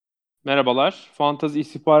Merhabalar, Fantezi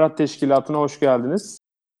İstihbarat Teşkilatı'na hoş geldiniz.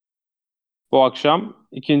 Bu akşam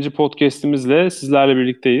ikinci podcast'imizle sizlerle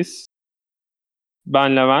birlikteyiz.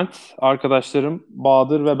 Ben Levent, arkadaşlarım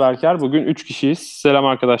Bahadır ve Berker. Bugün 3 kişiyiz. Selam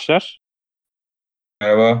arkadaşlar.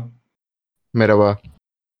 Merhaba. Merhaba.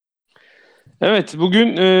 Evet,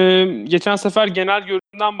 bugün geçen sefer genel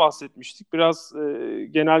görünümden bahsetmiştik. Biraz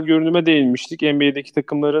genel görünüme değinmiştik. NBA'deki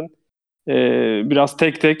takımların e, biraz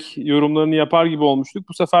tek tek yorumlarını yapar gibi olmuştuk.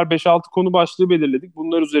 Bu sefer 5-6 konu başlığı belirledik.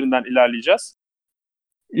 Bunlar üzerinden ilerleyeceğiz.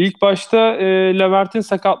 İlk başta LeVert'in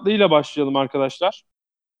sakatlığıyla başlayalım arkadaşlar.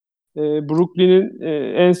 Brooklyn'in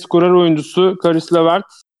en skorer oyuncusu Caris LeVert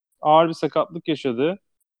ağır bir sakatlık yaşadı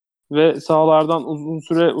ve sahalardan uzun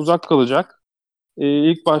süre uzak kalacak.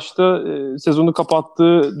 İlk başta sezonu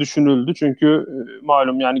kapattığı düşünüldü çünkü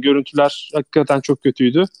malum yani görüntüler hakikaten çok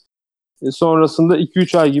kötüydü. Sonrasında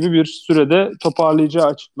 2-3 ay gibi bir sürede toparlayacağı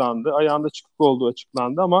açıklandı. Ayağında çıkık olduğu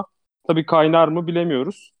açıklandı ama tabii kaynar mı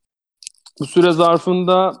bilemiyoruz. Bu süre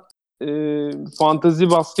zarfında fantezi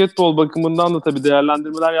basketbol bakımından da tabii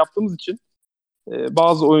değerlendirmeler yaptığımız için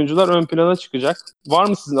bazı oyuncular ön plana çıkacak. Var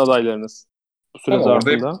mı sizin adaylarınız bu süre Ama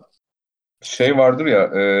orada hep zarfında? şey vardır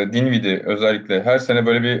ya, Dinwiddie özellikle her sene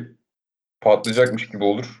böyle bir patlayacakmış gibi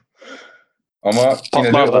olur. Ama yine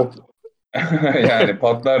de Patlar da. yani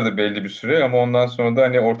patlardı belli bir süre ama ondan sonra da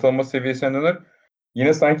hani ortalama seviyesine döner.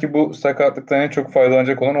 Yine sanki bu sakatlıktan en çok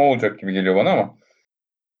faydalanacak olan o olacak gibi geliyor bana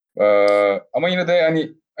ama yine de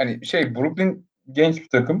hani şey Brooklyn genç bir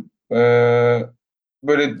takım.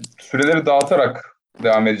 Böyle süreleri dağıtarak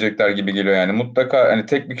devam edecekler gibi geliyor yani. Mutlaka hani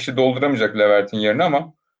tek bir kişi dolduramayacak LeVert'in yerine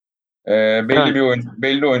ama belli Evet. bir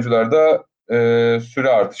belli oyuncularda süre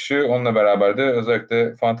artışı onunla beraber de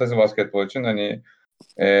özellikle fantasy basketbol için hani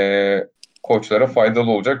koçlara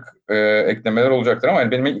faydalı olacak eklemeler olacaktır ama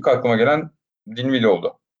yani benim ilk aklıma gelen Dinwiddie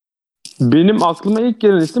oldu. Benim aklıma ilk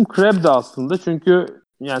gelen isim Crabbe'di aslında. Çünkü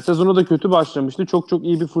yani sezonu da kötü başlamıştı. Çok çok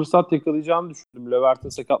iyi bir fırsat yakalayacağını düşündüm LeVert'in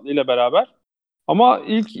sakatlığıyla beraber. Ama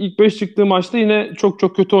ilk 5 çıktığı maçta yine çok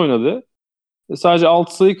çok kötü oynadı. Sadece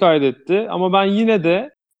 6 sayı kaydetti. Ama ben yine de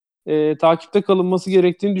takipte kalınması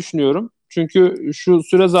gerektiğini düşünüyorum. Çünkü şu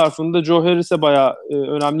süre zarfında Joe Harris'e bayağı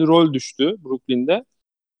önemli rol düştü Brooklyn'de.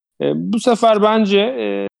 Bu sefer bence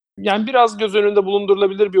yani biraz göz önünde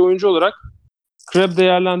bulundurulabilir bir oyuncu olarak Crabbe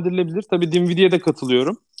değerlendirilebilir. Tabii Dinwiddie'ye de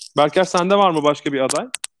katılıyorum. Berker sende var mı başka bir aday?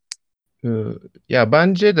 Ee, Ya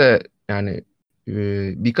bence de yani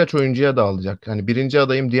birkaç oyuncuya da alacak. Hani birinci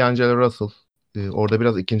adayım D'Angelo Russell. Orada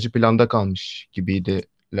biraz ikinci planda kalmış gibiydi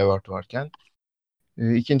Levert varken.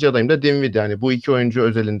 İkinci adayım da Dinwiddie. Yani bu iki oyuncu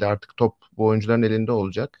özelinde artık top bu oyuncuların elinde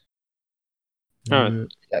olacak. Ee, Evet.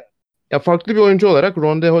 ya, ya farklı bir oyuncu olarak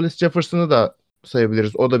Rondae Hollis-Jefferson'ı da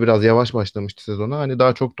sayabiliriz. O da biraz yavaş başlamıştı sezona. Hani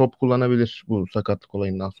daha çok top kullanabilir bu sakatlık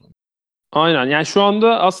olayından sonra. Aynen. Yani şu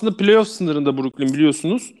anda aslında playoff sınırında Brooklyn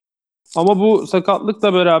biliyorsunuz. Ama bu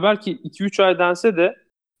sakatlıkla beraber ki 2-3 ay dense de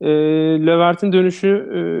LeVert'in dönüşü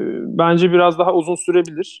bence biraz daha uzun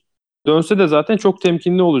sürebilir. Dönse de zaten çok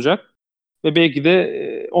temkinli olacak. Ve belki de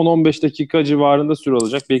 10-15 dakika civarında süre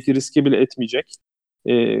alacak. Belki riske bile etmeyecek.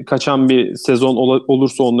 Kaçan bir sezon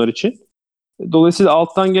olursa onlar için. Dolayısıyla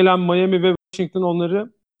alttan gelen Miami ve Washington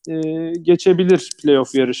onları geçebilir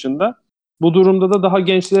playoff yarışında. Bu durumda da daha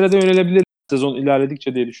gençlere de yönelebilir sezon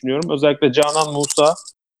ilerledikçe diye düşünüyorum. Özellikle Canan Musa,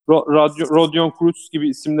 Rodion Cruz gibi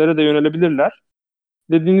isimlere de yönelebilirler.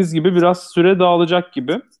 Dediğiniz gibi biraz süre dağılacak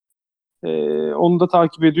gibi. Onu da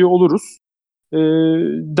takip ediyor oluruz.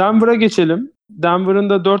 Denver'a geçelim. Denver'ın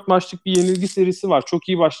da 4 maçlık bir yenilgi serisi var. Çok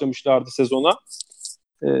iyi başlamışlardı sezona.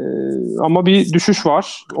 Ee, ama bir düşüş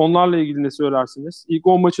var. Onlarla ilgili ne söylersiniz? İlk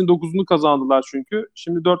 10 maçın 9'unu kazandılar çünkü.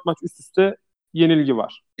 Şimdi 4 maç üst üste yenilgi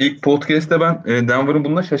var. İlk podcast'te ben Denver'ın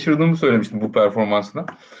bununla şaşırdığımı söylemiştim bu performansına.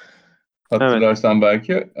 Evet, Hatırlarsan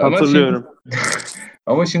belki. hatırlıyorum.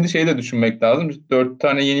 Ama şimdi şey de düşünmek lazım. 4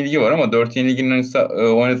 tane yenilgi var ama 4 yenilginin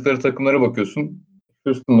oynadıkları takımlara bakıyorsun.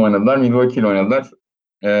 Houston'da oynadılar, Milwaukee'yle oynadılar.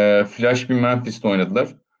 Flash bir Memphis'te oynadılar.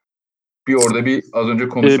 Bir orada bir az önce Bir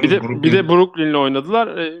konuştuğumuz de bir de Brooklyn. Brooklyn'le oynadılar.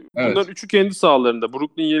 Bunların Evet. üçü kendi sahalarında.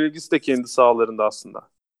 Brooklyn yenilgisi de kendi sahalarında aslında.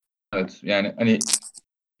 Evet. Yani hani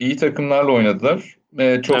iyi takımlarla oynadılar.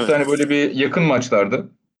 Çok da Evet. hani böyle bir yakın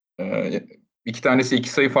maçlardı. Ee, 2 tanesi 2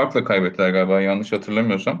 sayı farkla kaybettiler galiba yanlış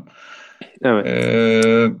hatırlamıyorsam. Evet.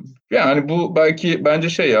 Ee, Yani bu belki bence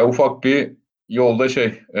şey ya ufak bir yolda ne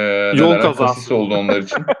Yol derler kasis kazası. oldu onlar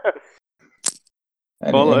için.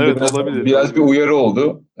 Yani Valla hem de evet biraz olabilir. biraz bir uyarı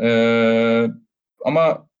oldu.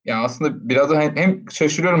 Ama ya aslında biraz da hem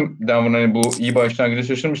şaşırıyorum Denver'ın hani bu iyi başlangıcı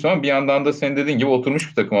şaşırmıştım ama bir yandan da senin dediğin gibi oturmuş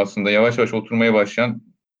bir takım aslında. Yavaş yavaş oturmaya başlayan,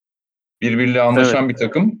 birbiriyle Evet. anlaşan bir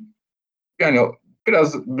takım. Yani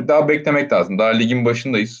biraz daha beklemek lazım. Daha ligin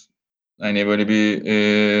başındayız. Hani böyle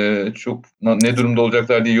bir çok ne durumda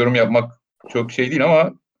olacaklar diye yorum yapmak çok şey değil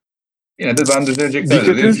ama yine de ben düzeleceklerdir diye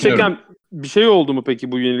Dikkatinizi düşünüyorum. çeken bir şey oldu mu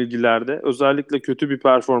peki bu yenilgilerde? Özellikle kötü bir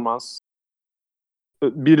performans,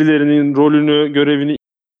 birilerinin rolünü, görevini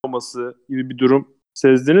yapmaması gibi bir durum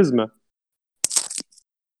sezdiniz mi?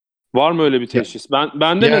 Var mı öyle bir Ya, teşhis?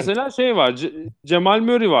 Bende yani mesela şey var. Cemal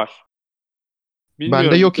Murray var. bende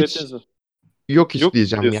Bilmiyorum yok dikkat hiç ettiniz mi? yok hiç Yok mu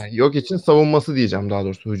diyeceğim diyorsun? yani. Yok için savunması diyeceğim daha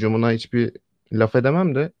doğrusu. Hücumuna hiçbir laf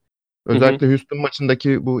edemem de. Hı hı. Özellikle Houston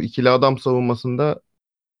maçındaki bu ikili adam savunmasında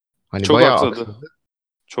hani Çok bayağı aksadı. aksadı.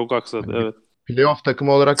 Çok aksadı Hani bir evet. playoff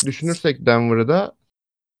takımı olarak düşünürsek Denver'ı da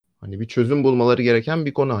hani bir çözüm bulmaları gereken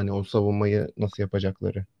bir konu hani o savunmayı nasıl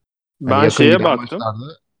yapacakları. Hani Ben yakın şeye giden baktım.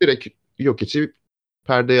 maçlarda direkt yok içi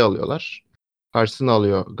perdeye alıyorlar. Karşısına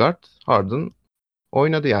alıyor guard. Harden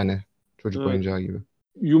oynadı yani. Çocuk Evet. oyuncağı gibi.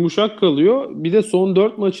 Yumuşak kalıyor. Bir de son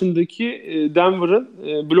 4 maçındaki Denver'ın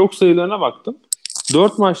blok sayılarına baktım.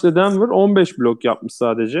 4 maçta Denver 15 blok yapmış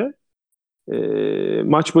sadece.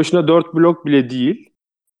 Maç başına 4 blok bile değil.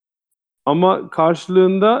 Ama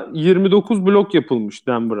karşılığında 29 blok yapılmış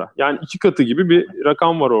Denver'a. Yani 2 katı gibi bir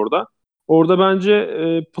rakam var orada. Orada bence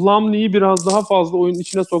Plumlee'yi biraz daha fazla oyunun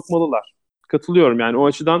içine sokmalılar. Katılıyorum yani o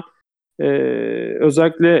açıdan e,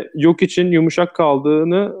 özellikle yok için yumuşak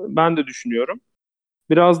kaldığını ben de düşünüyorum.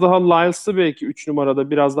 Biraz daha Lyles'ı belki 3 numarada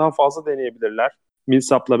biraz daha fazla deneyebilirler.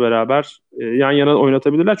 Millsap'la beraber yan yana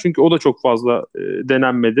oynatabilirler. Çünkü o da çok fazla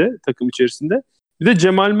denenmedi takım içerisinde. Bir de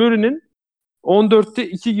Cemal Murray'nin 14'te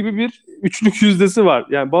 2 gibi bir üçlük yüzdesi var.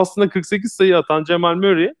 Yani Boston'a 48 sayı atan Cemal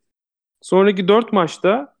Murray sonraki 4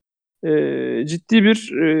 maçta ciddi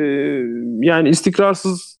bir yani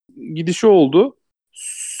istikrarsız gidişi oldu.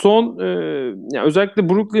 Son yani özellikle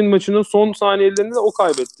Brooklyn maçının son saniyelerinde de o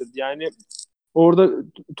kaybettirdi. Yani orada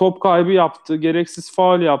top kaybı yaptı, gereksiz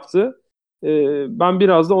faul yaptı. Ben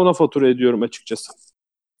biraz da ona fatura ediyorum açıkçası.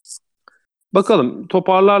 Bakalım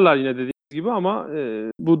toparlarlar yine dediğim gibi ama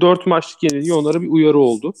bu 4 maçlık yenilgi onlara bir uyarı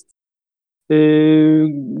oldu. E,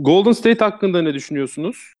 Golden State hakkında ne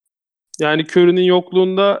düşünüyorsunuz? Yani Curry'nin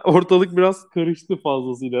yokluğunda ortalık biraz karıştı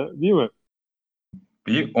fazlasıyla, değil mi?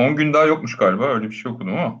 Bir 10 gün daha yokmuş galiba. Öyle bir şey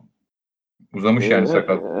okudum ama uzamış yani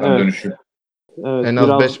sakatlıktan Evet, dönüşü. En evet az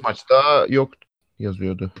biraz. 5 maç daha yok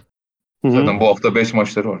yazıyordu. Hı hı. Zaten bu hafta 5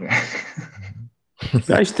 maçları var yani.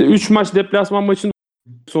 Ya işte 3 maç deplasman maçının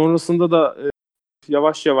sonrasında da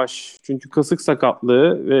yavaş yavaş çünkü kasık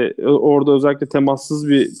sakatlığı ve orada özellikle temassız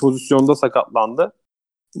bir pozisyonda sakatlandı.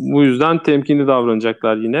 Bu yüzden temkinli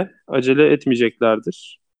davranacaklar yine. Acele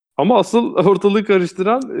etmeyeceklerdir. Ama asıl ortalığı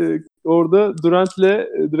karıştıran orada Durant'le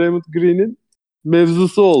Draymond Green'in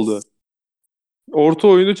mevzusu oldu. Orta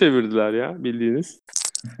oyunu çevirdiler ya bildiğiniz.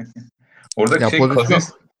 Oradaki Ya şey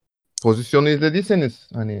pozisyonu izlediyseniz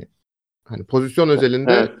hani pozisyon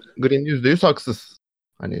özelinde Evet. Green %100 haksız.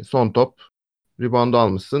 Hani son top reboundu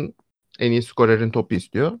almışsın. En iyi skorerin topu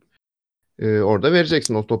istiyor. Orada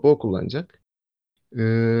vereceksin. O topu o kullanacak.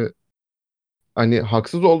 Ee, Hani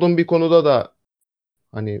haksız olduğum bir konuda da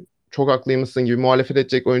hani çok haklıymışsın gibi muhalefet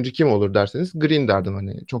edecek oyuncu kim olur derseniz Green derdim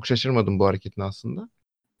hani. Çok şaşırmadım bu hareketin aslında.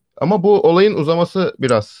 Ama bu olayın uzaması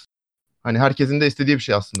biraz hani herkesin de istediği bir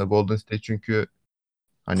şey aslında Golden State çünkü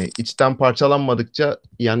hani içten parçalanmadıkça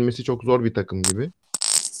yenmesi çok zor bir takım gibi.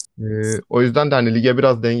 O yüzden de hani lige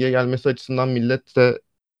biraz denge gelmesi açısından millet de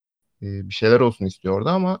bir şeyler olsun istiyor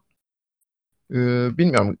orada ama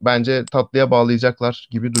bilmiyorum. Bence tatlıya bağlayacaklar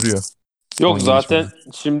gibi duruyor son Yok zaten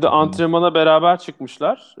gelişmeler. şimdi antrenmana beraber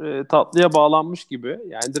çıkmışlar. Tatlıya bağlanmış gibi.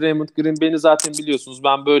 Yani Draymond Green beni zaten biliyorsunuz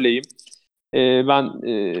ben böyleyim. Ben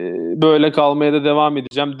böyle kalmaya da devam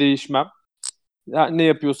edeceğim. Değişmem. Ya, ne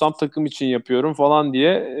yapıyorsam takım için yapıyorum falan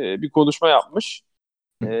diye bir konuşma yapmış.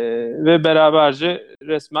 Ve beraberce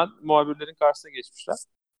resmen muhabirlerin karşısına geçmişler.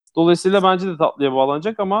 Dolayısıyla bence de tatlıya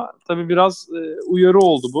bağlanacak ama tabii biraz uyarı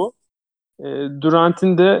oldu bu. E,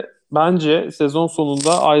 Durant'in de bence sezon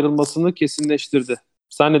sonunda ayrılmasını kesinleştirdi.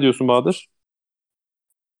 Sen ne diyorsun Bahadır?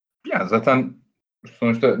 ya zaten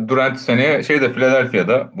sonuçta Durant seneye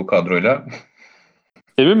Philadelphia'da bu kadroyla.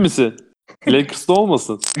 Emin misin? Lakers'ta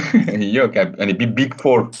olmasın. Yok yani hani bir Big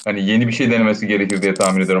Four hani yeni bir şey denemesi gerekir diye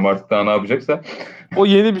tahmin ediyorum artık daha ne yapacaksa. O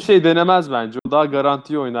yeni bir şey denemez bence. O daha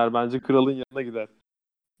garantiye oynar bence. Kralın yanına gider.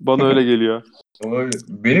 Bana öyle geliyor. Olabilir.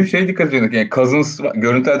 Benim dikkat ediyorum yani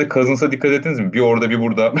görüntülerde Cousins'a dikkat ettiniz mi? Bir orada bir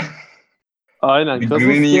burada. Aynen. Bir Cousins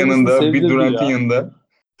Green'in kendisini yanında bir sevdirdi Durant'in ya. yanında.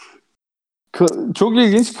 Çok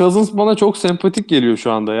ilginç. Cousins bana çok sempatik geliyor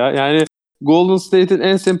şu anda ya. Yani Golden State'in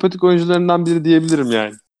en sempatik oyuncularından biri diyebilirim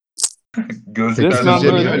yani. Peki Gözlüklerden Resmen sizce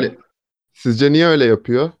niye böyle. olabilir. öyle? Sizce niye öyle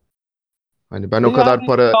yapıyor? Hani ben o kadar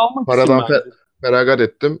Yani kalmak için paradan bence. feragat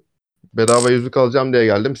ettim. bedava yüzük alacağım diye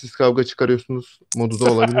geldim. Siz kavga çıkarıyorsunuz modu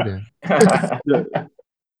da olabilir yani. Ya,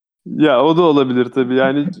 ya o da olabilir tabii.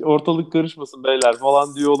 Yani ortalık karışmasın beyler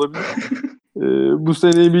falan diyor olabilir. Bu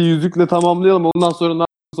seneyi bir yüzükle tamamlayalım. Ondan sonra ne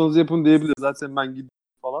yapıyorsanız yapın diyebilir. Zaten ben gidiyorum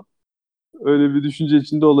falan. Öyle bir düşünce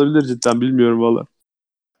içinde olabilir cidden. Bilmiyorum valla.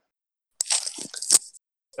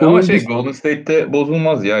 Ama Onun dış- Golden State'te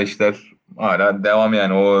bozulmaz ya işler. Hala devam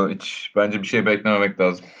yani. O hiç bence bir şey beklememek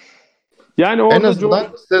lazım. Yani En orada George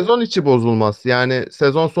azından sezon içi bozulmaz. Yani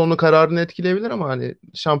sezon sonu kararını etkileyebilir ama hani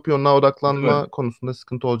şampiyonluğa Tabii, odaklanma konusunda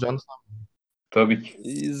sıkıntı olacağını sanmıyorum. tabii ki.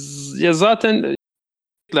 ya zaten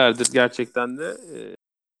gerçekten de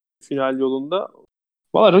final yolunda.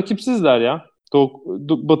 Valla rakipsizler ya.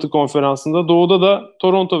 Batı konferansında. Doğuda da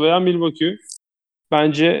Toronto veya Milwaukee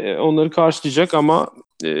bence onları karşılayacak ama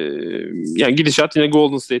yani gidişat yine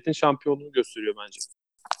Golden State'in şampiyonluğunu gösteriyor bence.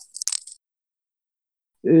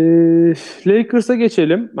 E, Lakers'a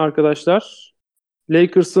geçelim arkadaşlar.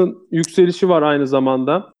 Lakers'ın yükselişi var aynı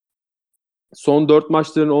zamanda. Son 4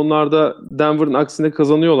 maçlarını onlar da Denver'ın aksine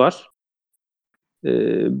kazanıyorlar.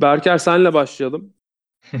 Berker senle başlayalım.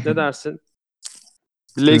 Ne dersin?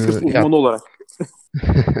 Lakers Ya uzmanı olarak.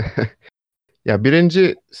 ya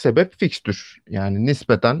birinci sebep fikstür. Yani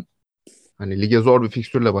nispeten hani lige zor bir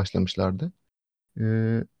fikstürle başlamışlardı.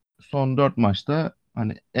 Ee, Son 4 maçta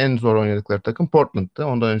hani en zor oynadıkları takım Portland'tı.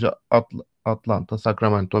 Ondan önce Atlanta,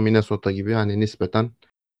 Sacramento, Minnesota gibi hani nispeten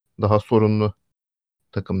daha sorunlu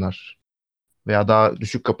takımlar veya daha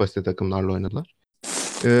düşük kapasite takımlarla oynadılar.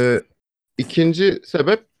 Ee, İkinci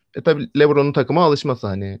sebep tabii LeBron'un takıma alışması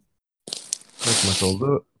hani kaç maç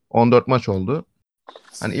oldu? 14 maç oldu.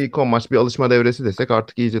 Hani ilk 10 maç bir alışma devresi desek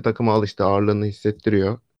artık iyice takıma alıştı, ağırlığını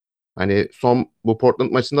hissettiriyor. Hani son bu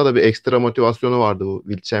Portland maçında da bir ekstra motivasyonu vardı, bu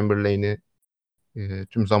Will Chamberlain'i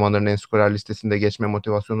tüm zamanların en skorer listesinde geçme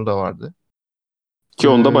motivasyonu da vardı. Ki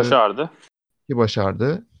onu da Ee, başardı. Ki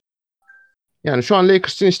başardı. Yani şu an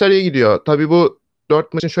Lakers için işler iyi gidiyor. Tabii bu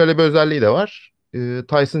 4 maçın şöyle bir özelliği de var.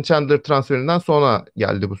 Tyson Chandler transferinden sonra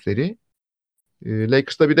geldi bu seri.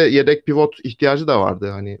 Lakers'ta bir de yedek pivot ihtiyacı da vardı.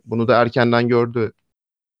 Hani bunu da erkenden gördü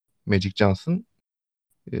Magic Johnson.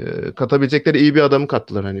 Katabilecekleri iyi bir adamı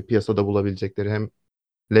kattılar. Hani piyasada bulabilecekleri hem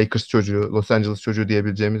Lakers çocuğu, Los Angeles çocuğu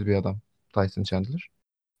diyebileceğimiz bir adam Tyson Chandler.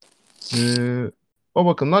 O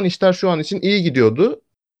bakımdan işler şu an için iyi gidiyordu.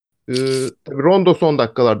 Tabii Rondo son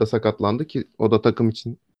dakikalarda sakatlandı ki o da takım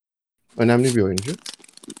için önemli bir oyuncu.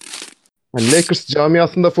 Hani Lakers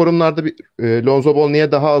camiasında forumlarda bir Lonzo Ball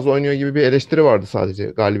niye daha az oynuyor gibi bir eleştiri vardı sadece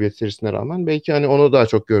galibiyet serisine rağmen. Belki hani onu daha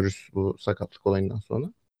çok görürüz bu sakatlık olayından sonra.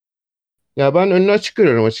 Ya ben önünü açık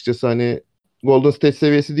görüyorum açıkçası, hani Golden State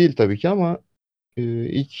seviyesi değil tabii ki ama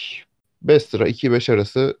ilk 5 sıra 2-5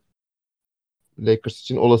 arası Lakers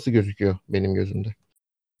için olası gözüküyor benim gözümde.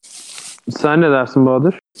 Sen ne dersin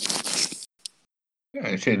Bahadır?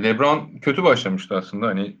 Yani LeBron kötü başlamıştı aslında.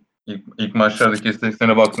 Hani ilk maçlardaki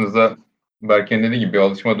istatistiklerine baktığınızda Berke'nin dediği gibi bir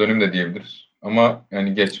alışma dönemi de diyebiliriz. Ama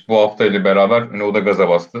yani bu hafta ile beraber hani o da gaza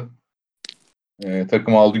bastı.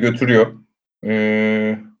 Takım aldı götürüyor.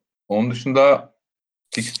 Ee, Onun dışında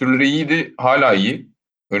fikstürleri iyiydi. Hala iyi.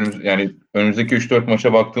 Yani önümüzdeki 3-4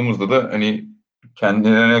 maça baktığımızda da hani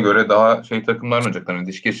kendilerine göre daha takımlarla oynayacaklar. Hani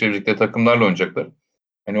diş geçirecekleri takımlarla oynayacaklar.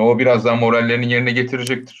 Hani o biraz daha morallerini yerine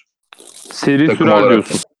getirecektir. Seri Takım sürer olarak da.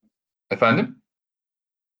 diyorsun. Efendim?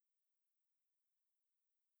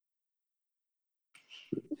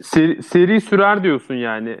 Seri sürer diyorsun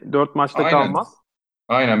yani. 4 maçta Aynen. kalmaz.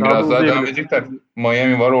 Aynen Daha da biraz daha devam uzayabilir. edecekler.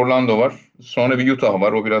 Miami var, Orlando var. Sonra bir Utah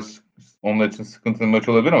var. O biraz onlar için sıkıntılı maç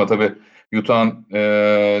olabilir ama tabii Utah'ın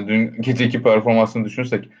dün geceki performansını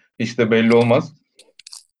düşünürsek hiç de belli olmaz.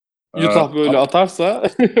 Utah böyle Ama atarsa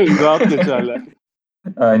rahat geçerler.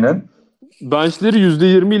 aynen. Benchleri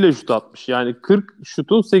 %20 ile şut atmış. Yani 40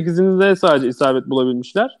 şutun 8'inde sadece isabet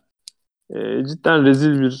bulabilmişler. Cidden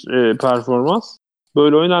rezil bir performans.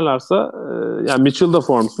 Böyle oynarlarsa yani Mitchell da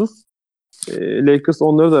formsuz. Lakers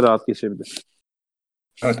onları da rahat geçebilir.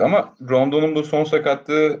 Evet ama Rondo'nun bu son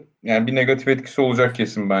sakatlığı yani bir negatif etkisi olacak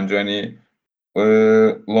kesin bence. Hani e,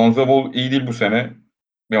 Lonzo Ball iyi değil bu sene.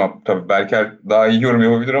 Bilmem, tabii Berker daha iyi yorum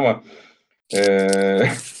yapabilir ama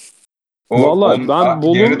Valla onun ben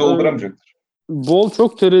yerini dolduramayacaktır. Bol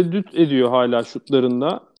çok tereddüt ediyor hala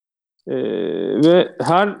şutlarında. Ee, ve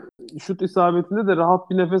her şut isabetinde de rahat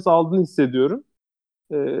bir nefes aldığını hissediyorum.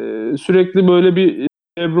 Sürekli böyle bir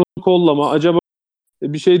LeBron'u kollama, acaba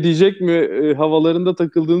bir şey diyecek mi havalarında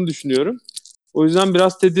takıldığını düşünüyorum. O yüzden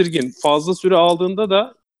biraz tedirgin. Fazla süre aldığında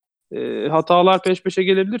da hatalar peş peşe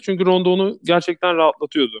gelebilir. Çünkü Rondo onu gerçekten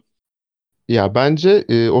rahatlatıyordu. Ya bence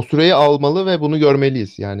o süreyi almalı ve bunu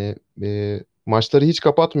görmeliyiz. Yani maçları hiç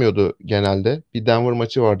kapatmıyordu genelde. Bir Denver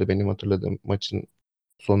maçı vardı benim hatırladığım, maçın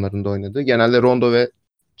sonlarında oynadığı. Genelde Rondo ve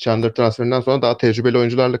Chandler transferinden sonra daha tecrübeli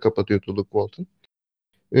oyuncularla kapatıyordu Luke Walton.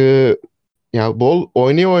 Ee, Ya bol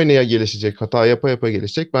oynaya oynaya gelişecek, hata yapa yapa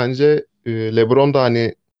gelişecek. Bence LeBron da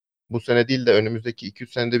hani bu sene değil de önümüzdeki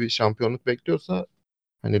 2-3 senede bir şampiyonluk bekliyorsa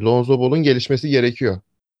hani Lonzo Ball'un gelişmesi gerekiyor.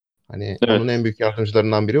 Hani onun Evet. en büyük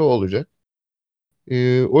yardımcılarından biri o olacak.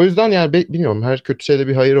 O yüzden yani bilmiyorum, her kötü şeyde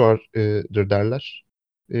bir hayır vardır derler.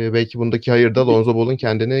 Belki bundaki hayır da Lonzo Ball'un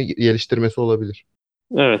kendini geliştirmesi olabilir.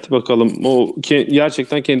 Evet, bakalım. O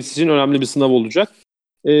gerçekten kendisi için önemli bir sınav olacak.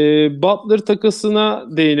 Butler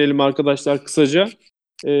takasına değinelim arkadaşlar kısaca.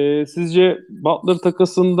 Sizce Butler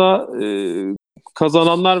takasında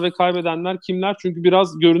kazananlar ve kaybedenler kimler? Çünkü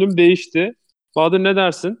biraz görünüm değişti. Bahadır, ne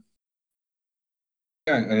dersin?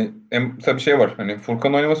 Yani hani tabii şey var. Hani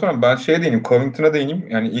Furkan oynaması var ama ben şeye değineyim. Covington'a değineyim.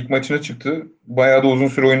 Yani ilk maçına çıktı. Bayağı da uzun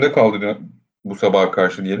süre oyunda kaldı bu sabaha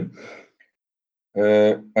karşı diyelim.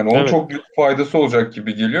 Hani onun Evet. çok büyük faydası olacak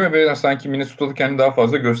gibi geliyor ve sanki Minnesota'da kendini daha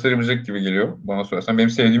fazla gösterebilecek gibi geliyor bana sorarsan. Benim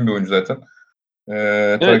sevdiğim bir oyuncu zaten.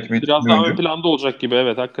 Evet, Takip ettiğim biraz bir daha ön oyuncu. planda olacak gibi.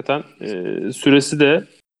 Evet, hakikaten süresi de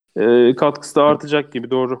katkısı da artacak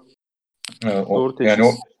gibi. Doğru. Doğru Yani o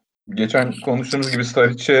teşhis. geçen konuştuğumuz gibi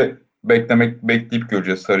Saric'e bekleyip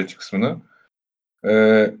göreceğiz Saric kısmını.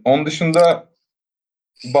 Onun dışında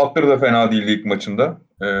Butler da fena değildi ilk maçında.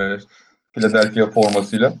 Philadelphia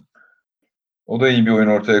formasıyla. O da iyi bir oyun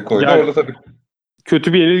ortaya koydu. Yani Orada tabii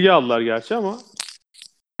kötü bir yenilgi aldılar gerçi ama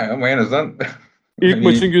ama en azından ilk hani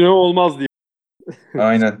maçın günahı olmaz diye.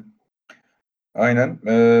 aynen. Aynen.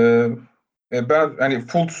 Ben hani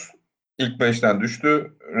Fultz ilk beşten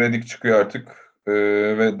düştü. Redick çıkıyor artık.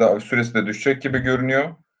 Ve daha süresi de düşecek gibi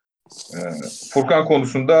görünüyor. Furkan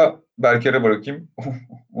konusunda Berker'e bırakayım.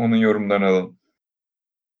 Onun yorumlarını alalım.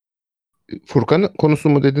 Furkan konusu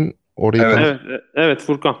mu dedin? Orayı tam. Evet. Evet, evet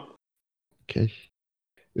Furkan. Okey.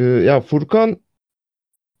 Ya Furkan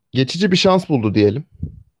geçici bir şans buldu diyelim.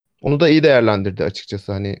 Onu da iyi değerlendirdi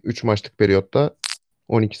açıkçası. Hani 3 maçlık periyotta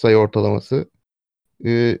 12 sayı ortalaması.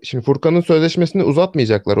 Şimdi Furkan'ın sözleşmesini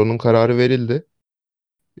uzatmayacaklar. Onun kararı verildi.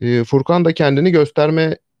 Furkan da kendini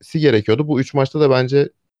göstermesi gerekiyordu. Bu 3 maçta da bence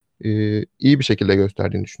iyi bir şekilde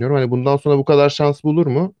gösterdiğini düşünüyorum. Hani bundan sonra bu kadar şans bulur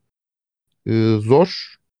mu?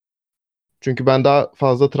 Zor. Çünkü ben daha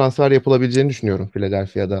fazla transfer yapılabileceğini düşünüyorum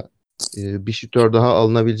Philadelphia'da. Bir şutör daha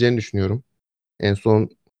alınabileceğini düşünüyorum. En son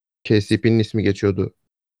KCP'nin ismi geçiyordu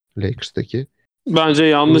Lakers'taki. Bence Ee,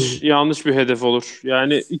 yanlış bir hedef olur.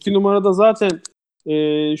 Yani 2 numarada zaten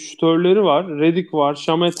şutörleri var. Redick var,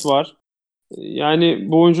 Shamet var.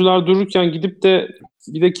 Yani bu oyuncular dururken gidip de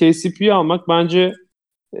bir de KCP'yi almak bence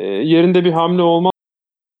yerinde bir hamle olmaz.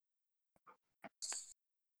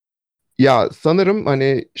 Ya sanırım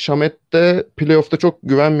hani Shamet'te playoff'ta çok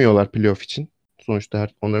güvenmiyorlar playoff için. Sonuçta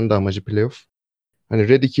onların da amacı playoff. Hani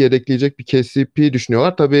Redick'i yedekleyecek bir KCP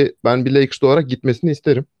düşünüyorlar. Tabii ben bir Lakers'lı olarak gitmesini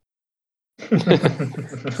isterim.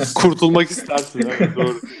 Kurtulmak istersin. Evet,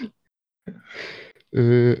 doğru.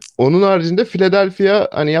 Onun haricinde Philadelphia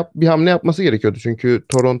hani bir hamle yapması gerekiyordu. Çünkü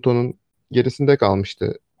Toronto'nun gerisinde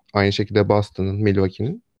kalmıştı. Aynı şekilde Boston'ın,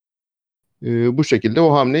 Milwaukee'nin. Bu şekilde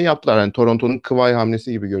o hamleyi yaptılar. Yani Toronto'nun Kawhi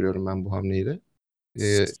hamlesi gibi görüyorum ben bu hamleyi de.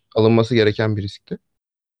 Alınması gereken bir riskti.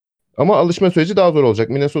 Ama alışma süreci daha zor olacak.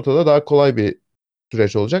 Minnesota'da daha kolay bir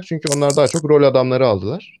süreç olacak. Çünkü onlar daha çok rol adamları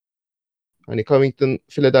aldılar. Hani Covington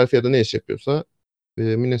Philadelphia'da ne iş yapıyorsa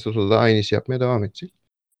Minnesota'da da aynı işi yapmaya devam edecek.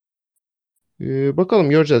 Bakalım,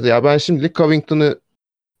 göreceğiz. Ya ben şimdilik Covington'ı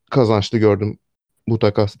kazançlı gördüm bu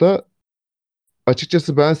takasta.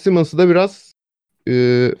 Açıkçası Ben Simmons'ı da biraz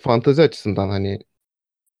fantezi açısından hani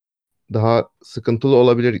daha sıkıntılı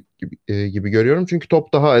olabilir gibi görüyorum. Çünkü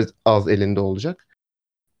top daha az elinde olacak.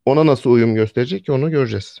 Ona nasıl uyum gösterecek ki onu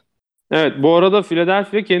göreceğiz. Evet, bu arada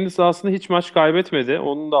Philadelphia kendi sahasında hiç maç kaybetmedi.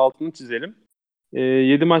 Onun da altını çizelim.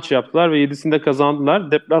 7 maç yaptılar ve 7'sini de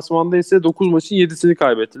kazandılar. Deplasmanda ise 9 maçın 7'sini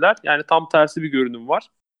kaybettiler. Yani tam tersi bir görünüm var.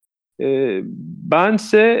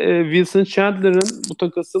 Bense Wilson Chandler'ın bu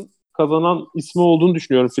takasın kazanan ismi olduğunu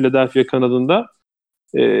düşünüyorum Philadelphia kanadında.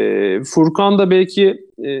 Furkan da belki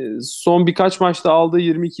son birkaç maçta aldığı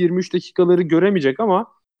 22-23 dakikaları göremeyecek ama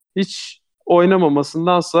hiç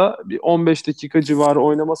oynamamasındansa bir 15 dakika civarı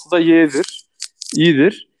oynaması da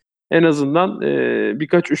iyidir. En azından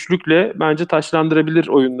birkaç üçlükle bence taçlandırabilir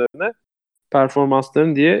oyunlarını,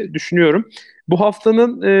 performanslarını diye düşünüyorum. Bu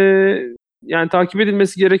haftanın yani takip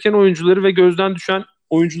edilmesi gereken oyuncuları ve gözden düşen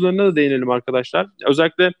oyuncularına da değinelim arkadaşlar.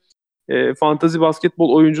 Özellikle fantazi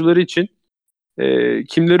basketbol oyuncuları için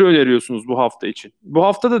kimleri öneriyorsunuz bu hafta için? Bu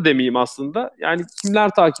hafta da demeyeyim aslında. Yani kimler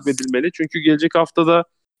takip edilmeli? Çünkü gelecek haftada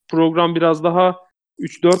program biraz daha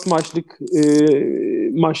 3-4 maçlık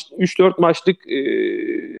 3-4 maçlık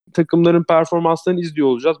takımların performanslarını izliyor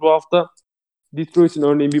olacağız. Bu hafta Detroit'in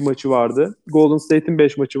örneğin bir maçı vardı. Golden State'in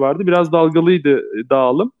 5 maçı vardı. Biraz dalgalıydı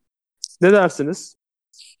dağılım. Ne dersiniz?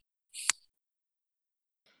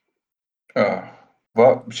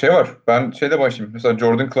 Bir şey var. Ben şeyde başlayayım. Mesela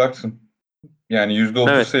Jordan Clarkson. Yani %30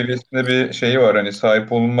 Evet. seviyesinde bir şeyi var. Hani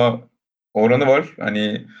sahip olma oranı var.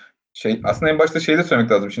 Hani aslında en başta şeyi de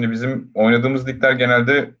söylemek lazım. Şimdi bizim oynadığımız ligler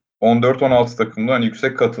genelde 14-16 takımlı. Hani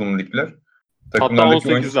yüksek katılımlı ligler. Hatta Takımlardaki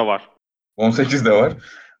 18 de var. 18 de var.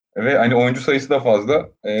 Ve hani oyuncu sayısı da fazla.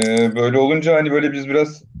 Böyle olunca hani böyle biz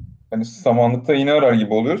biraz hani samanlıkta iğne arar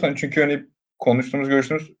gibi oluyoruz. Hani çünkü hani konuştuğumuz,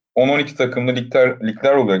 görüştüğümüz 10-12 takımlı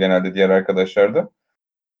ligler oluyor genelde diğer arkadaşlarda.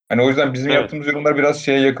 Hani o yüzden bizim Evet. yaptığımız yorumlar biraz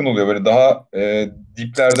şeye yakın oluyor. Böyle daha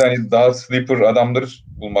diplerde hani daha sleeper adamları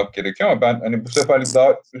bulmak gerekiyor ama ben hani bu seferlik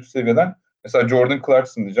daha üst seviyeden mesela Jordan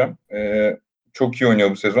Clarkson diyeceğim. Çok iyi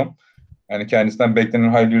oynuyor bu sezon. Yani kendisinden beklenen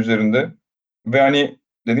hayli üzerinde. Ve hani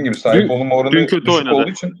dediğim gibi sahip olma Dün oranı kötü düşük olduğu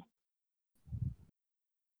oynadı. için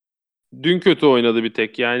Dün kötü oynadı bir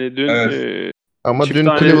tek. Yani dün evet. Ama çift dün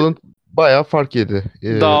tane Cleveland bayağı fark yedi.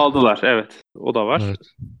 dağıldılar. Evet. O da var. Evet.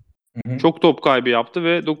 Hı hı. Çok top kaybı yaptı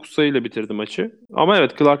ve 9 sayıyla bitirdi maçı. Ama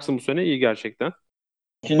evet, Clarkson bu sene iyi gerçekten.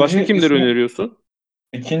 Başka İkinci kimleri isim, öneriyorsun?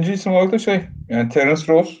 ikinci isim olarak da yani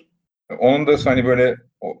Terence Ross. Onun da hani böyle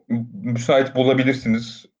müsait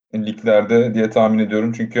bulabilirsiniz liglerde diye tahmin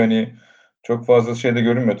ediyorum. Çünkü hani çok fazla şeyde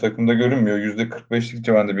görünmüyor, takımda görünmüyor. %45'lik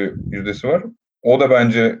civarında bir yüzdesi var. O da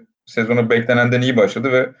bence sezona beklenenden iyi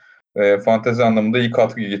başladı ve fantezi anlamında iyi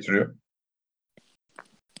katkı getiriyor.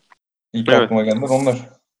 İlk Evet. aklıma gelenler onlar.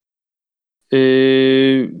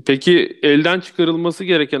 Peki elden çıkarılması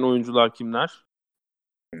gereken oyuncular kimler?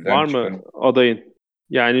 Var Elden mı çıkarım. adayın?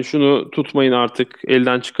 Yani şunu tutmayın artık,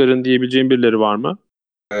 elden çıkarın diyebileceğin birileri var mı?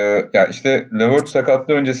 Ya işte LeVert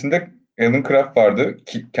sakatlığı öncesinde Alan Craft vardı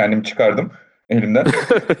ki kendim çıkardım elimden.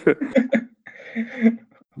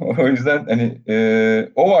 O yüzden hani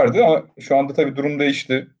o vardı ama şu anda tabii durum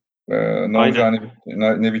değişti. Ne Aynen. olacağını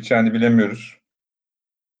ne biteceğini bilemiyoruz.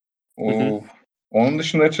 Hı hı. Onun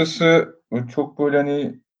dışında açısı çok böyle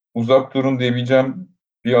hani uzak durun diyebileceğim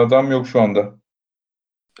bir adam yok şu anda.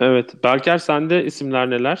 Evet. Berker, sende isimler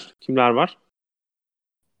neler? Kimler var?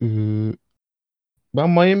 Ee, Ben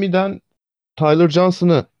Miami'den Tyler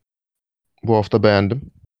Johnson'ı bu hafta beğendim.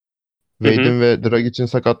 Hı hı. Wade'in ve Dragic'in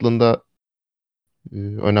sakatlığında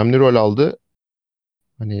önemli rol aldı.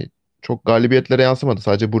 Hani çok galibiyetlere yansımadı.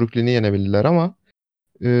 Sadece Brooklyn'i yenebildiler ama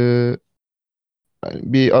e, yani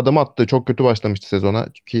bir adım attı. Çok kötü başlamıştı sezona.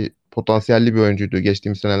 Ki potansiyelli bir oyuncuydu.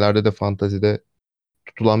 Geçtiğimiz senelerde de fantazide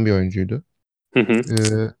tutulan bir oyuncuydu. Hı hı. E,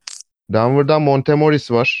 Denver'dan Monte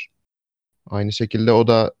Morris var. Aynı şekilde o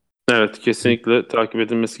da Evet, kesinlikle takip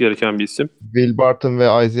edilmesi gereken bir isim. Will Barton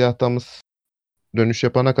ve Isaiah Thomas dönüş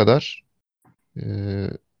yapana kadar e,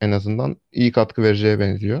 en azından iyi katkı vereceğe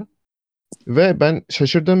benziyor. Ve ben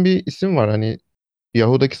şaşırdığım bir isim var. Hani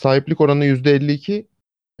Yahoo'daki sahiplik oranı %52.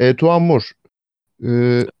 Tuan Moore. E,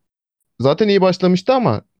 Zaten iyi başlamıştı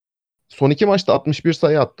ama son iki maçta 61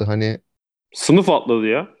 sayı attı. Hani Sınıf atladı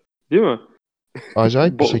ya. Değil mi?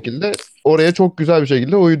 acayip bir şekilde oraya çok güzel bir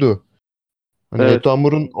şekilde uydu. Hani Evet. Etuan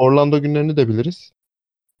Moore'un Orlando günlerini de biliriz.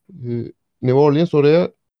 E, New Orleans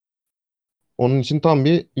oraya onun için tam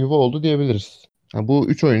bir yuva oldu diyebiliriz. Yani bu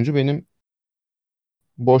üç oyuncu benim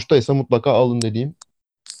boştaysa mutlaka alın dediğim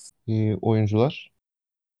oyuncular.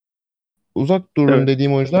 Uzak durun Evet.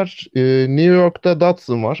 dediğim oyuncular New York'ta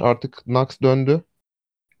Dotson var. Artık Knox döndü.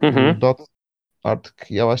 Hı hı. Dotson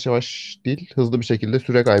artık yavaş yavaş değil hızlı bir şekilde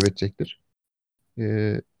süre kaybedecektir.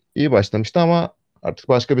 E, iyi başlamıştı ama artık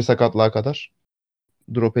başka bir sakatlığa kadar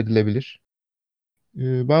drop edilebilir.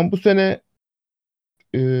 Ben bu sene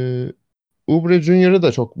e, Oubre Junior'ı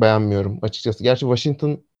da çok beğenmiyorum açıkçası. Gerçi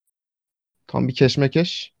Washington tam bir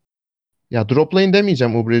keşmekeş. Ya droplayın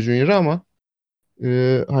demeyeceğim Oubre Junior'ı ama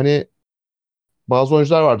hani bazı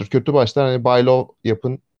oyuncular vardır. Kötü başlar hani buy low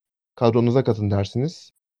yapın kadronuza katın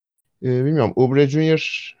dersiniz. Bilmiyorum. Oubre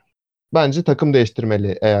Junior bence takım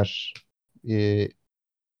değiştirmeli eğer e,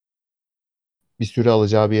 bir süre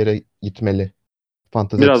alacağı bir yere gitmeli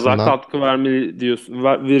fantezi Biraz daha açısından. katkı vermeli diyorsun,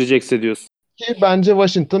 verecekse diyorsun. Ki bence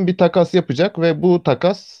Washington bir takas yapacak ve bu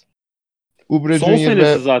takas Oubre Son Junior senesi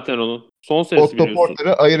ve zaten onun. Son senesi Otto biliyorsun.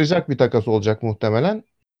 Porter'ı ayıracak bir takas olacak muhtemelen.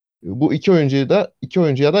 Bu iki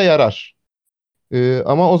oyuncuya da yarar.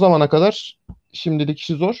 Ama o zamana kadar şimdilik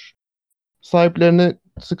işi zor. Sahiplerine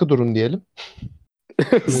sıkı durun diyelim.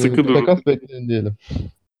 Sıkı Bir durun. takas bekleyin diyelim.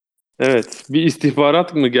 Evet. Bir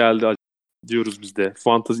istihbarat mı geldi diyoruz biz de.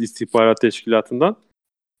 Fantezi İstihbarat Teşkilatı'ndan.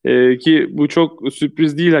 Ki bu çok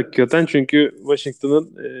sürpriz değil hakikaten çünkü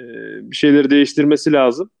Washington'ın bir şeyleri değiştirmesi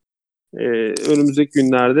lazım. Önümüzdeki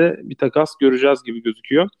günlerde bir takas göreceğiz gibi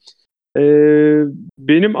gözüküyor.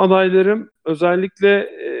 Benim adaylarım özellikle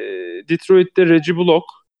Detroit'te Reggie Bullock.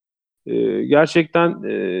 Gerçekten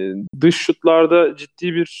dış şutlarda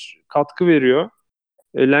ciddi bir katkı veriyor.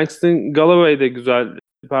 Langston Galloway de güzel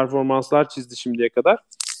performanslar çizdi şimdiye kadar.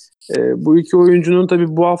 Bu iki oyuncunun tabii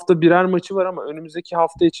bu hafta birer maçı var ama önümüzdeki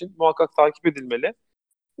hafta için muhakkak takip edilmeli.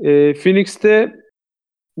 Phoenix'te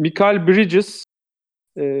Mikal Bridges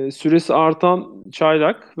süresi artan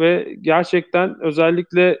çaylak ve gerçekten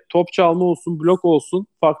özellikle top çalma olsun, blok olsun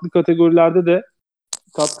farklı kategorilerde de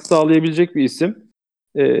katkı sağlayabilecek bir isim.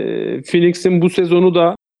 Phoenix'in bu sezonu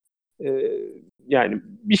da yani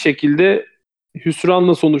bir şekilde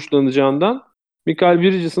hüsranla sonuçlanacağından Mikal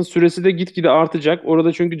Bridges'in süresi de gitgide artacak.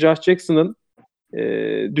 Orada çünkü Josh Jackson'ın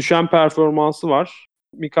düşen performansı var.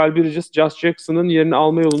 Mikal Bridges, Josh Jackson'ın yerini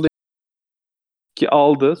alma yolunda ki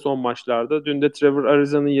aldı son maçlarda. Dün de Trevor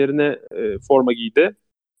Arizona'nın yerine forma giydi.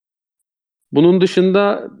 Bunun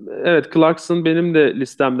dışında evet Clarkson benim de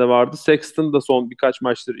listemde vardı. Sexton da son birkaç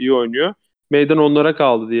maçtır iyi oynuyor. Meydan onlara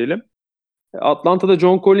kaldı diyelim. Atlanta'da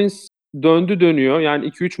John Collins dönüyor. Yani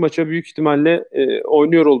 2-3 maça büyük ihtimalle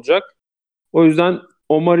oynuyor olacak. O yüzden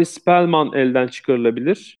Omari Spellman elden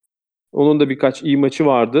çıkarılabilir. Onun da birkaç iyi maçı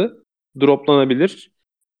vardı. Droplanabilir.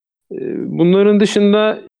 Bunların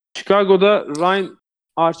dışında Chicago'da Ryan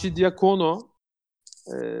Arcidiacono.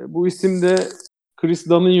 Bu isim de Chris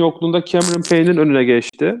Dunn'ın yokluğunda Cameron Payne'in önüne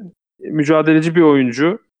geçti. Mücadeleci bir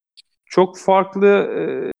oyuncu. Çok farklı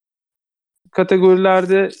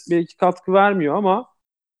kategorilerde belki katkı vermiyor ama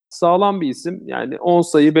sağlam bir isim. Yani 10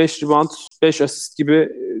 sayı, 5 rebound, 5 asist gibi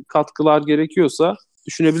katkılar gerekiyorsa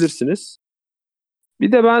düşünebilirsiniz.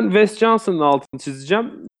 Bir de ben Wes Johnson'ın altını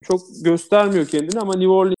çizeceğim. Çok göstermiyor kendini ama New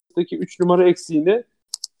Orleans'taki 3 numara eksiğini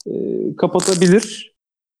kapatabilir.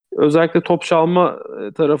 Özellikle top çalma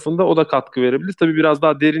tarafında o da katkı verebilir. Tabii biraz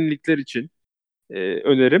daha derinlikler için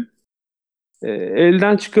önerim.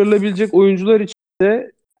 Elden çıkarılabilecek oyuncular için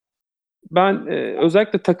de ben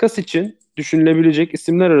özellikle takas için düşünülebilecek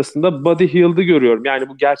isimler arasında Buddy Hield'ı görüyorum. Yani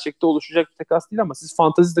bu gerçekte oluşacak bir takas değil ama siz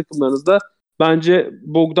fantazi takımlarınızda bence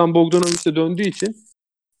Bogdanovic de döndüğü için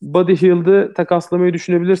Buddy Hield'ı takaslamayı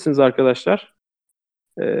düşünebilirsiniz arkadaşlar.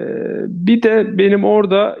 Bir de benim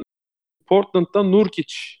orada Portland'da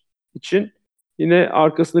Nurkic için yine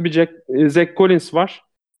arkasında bir Zach Collins var.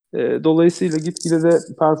 Dolayısıyla gitgide de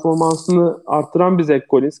performansını arttıran bir Zach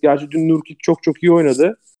Collins. Gerçi dün Nurkic çok iyi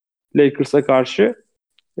oynadı Lakers'a karşı.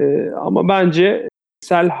 Ama bence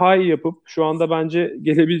sell high yapıp şu anda bence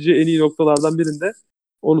gelebileceği en iyi noktalardan birinde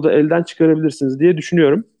onu da elden çıkarabilirsiniz diye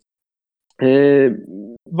düşünüyorum.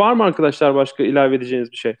 Var mı arkadaşlar başka ilave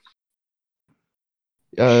edeceğiniz bir şey?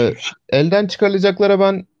 Elden çıkarılacaklara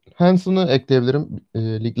ben Hanson'ı ekleyebilirim.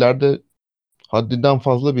 Liglerde haddinden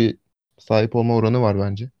fazla bir sahip olma oranı var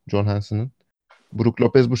bence John Hanson'ın. Brook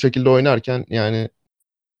Lopez bu şekilde oynarken yani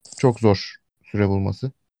çok zor süre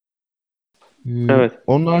bulması. Evet.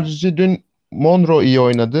 Onun harici dün Monroe iyi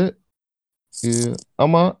oynadı.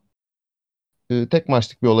 Ama tek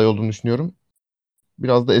maçlık bir olay olduğunu düşünüyorum.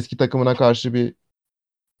 Biraz da eski takımına karşı bir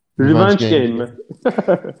Revenge game mi?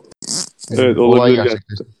 Evet, olay olabilir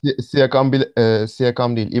gerçekleşti.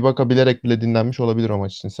 Siakam değil. Ibaka bilerek bile dinlenmiş olabilir o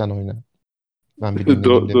maç için. Sen oyna. Ben bir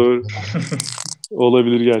dinleneyim demiş. Doğru.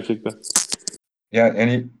 Olabilir gerçekten.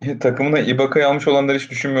 Yani takımına Ibaka'yı almış olanlar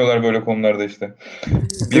hiç düşünmüyorlar böyle konularda işte.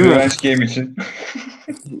 Bir Değil mi? revenge game için.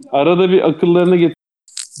 Arada bir akıllarına getir.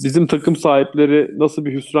 Bizim takım sahipleri nasıl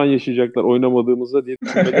bir hüsran yaşayacaklar oynamadığımızda diye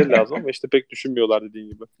düşünmeleri lazım ama işte pek düşünmüyorlar dediğin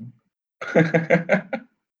gibi.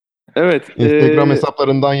 Evet. Instagram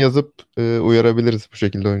hesaplarından yazıp uyarabiliriz bu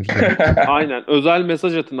şekilde oyuncuları. Aynen. Özel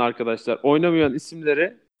mesaj atın arkadaşlar. Oynamayan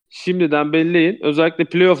isimleri şimdiden belleyin. Özellikle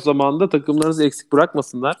playoff zamanında takımlarınızı eksik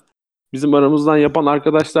bırakmasınlar. Bizim aramızdan yapan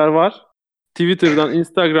arkadaşlar var. Twitter'dan,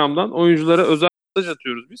 Instagram'dan oyunculara özel mesaj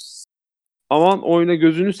atıyoruz biz. Aman oyna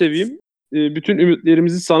gözünü seveyim. Bütün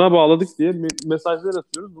ümitlerimizi sana bağladık diye mesajlar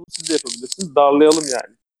atıyoruz. Bunu siz de yapabilirsiniz. Darlayalım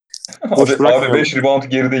yani. Boş Abi 5 rebound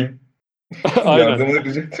gerideyim. Aynen. Yardım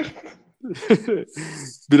edecektir.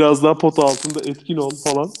 Biraz daha pot altında etkin ol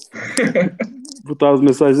falan. Bu tarz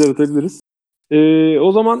mesajlar atabiliriz.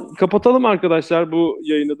 O zaman kapatalım arkadaşlar bu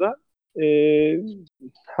yayını da.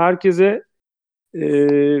 Herkese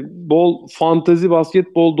bol fantezi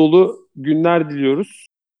basketbol dolu günler diliyoruz.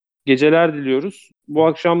 Geceler diliyoruz. Bu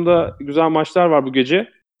akşam da güzel maçlar var bu gece.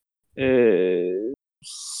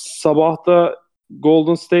 Sabahta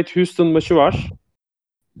Golden State Houston maçı var.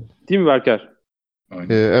 Değil mi Berker? Aynen.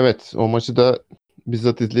 Evet, o maçı da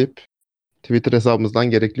bizzat izleyip Twitter hesabımızdan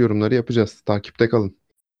gerekli yorumları yapacağız. Takipte kalın.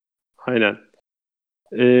 Aynen.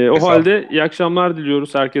 O halde iyi akşamlar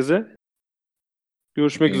diliyoruz herkese.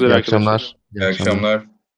 Görüşmek üzere İyi arkadaşlar. akşamlar. İyi akşamlar.